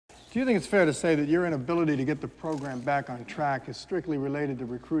Do you think it's fair to say that your inability to get the program back on track is strictly related to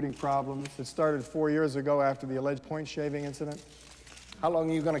recruiting problems that started 4 years ago after the alleged point-shaving incident? How long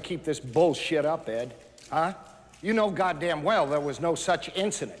are you gonna keep this bullshit up, Ed? Huh? You know goddamn well there was no such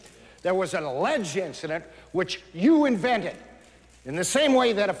incident. There was an alleged incident which you invented. In the same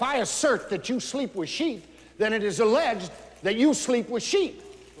way that if I assert that you sleep with sheep, then it is alleged that you sleep with sheep.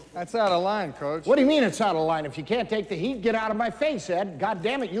 That's out of line, Coach. What do you mean it's out of line? If you can't take the heat, get out of my face, Ed. God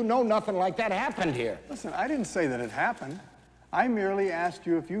damn it, you know nothing like that happened here. Listen, I didn't say that it happened. I merely asked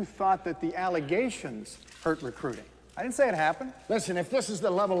you if you thought that the allegations hurt recruiting. I didn't say it happened. Listen, if this is the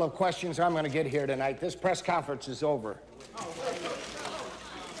level of questions I'm going to get here tonight, this press conference is over. It's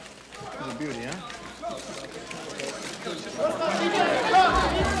a beauty, huh?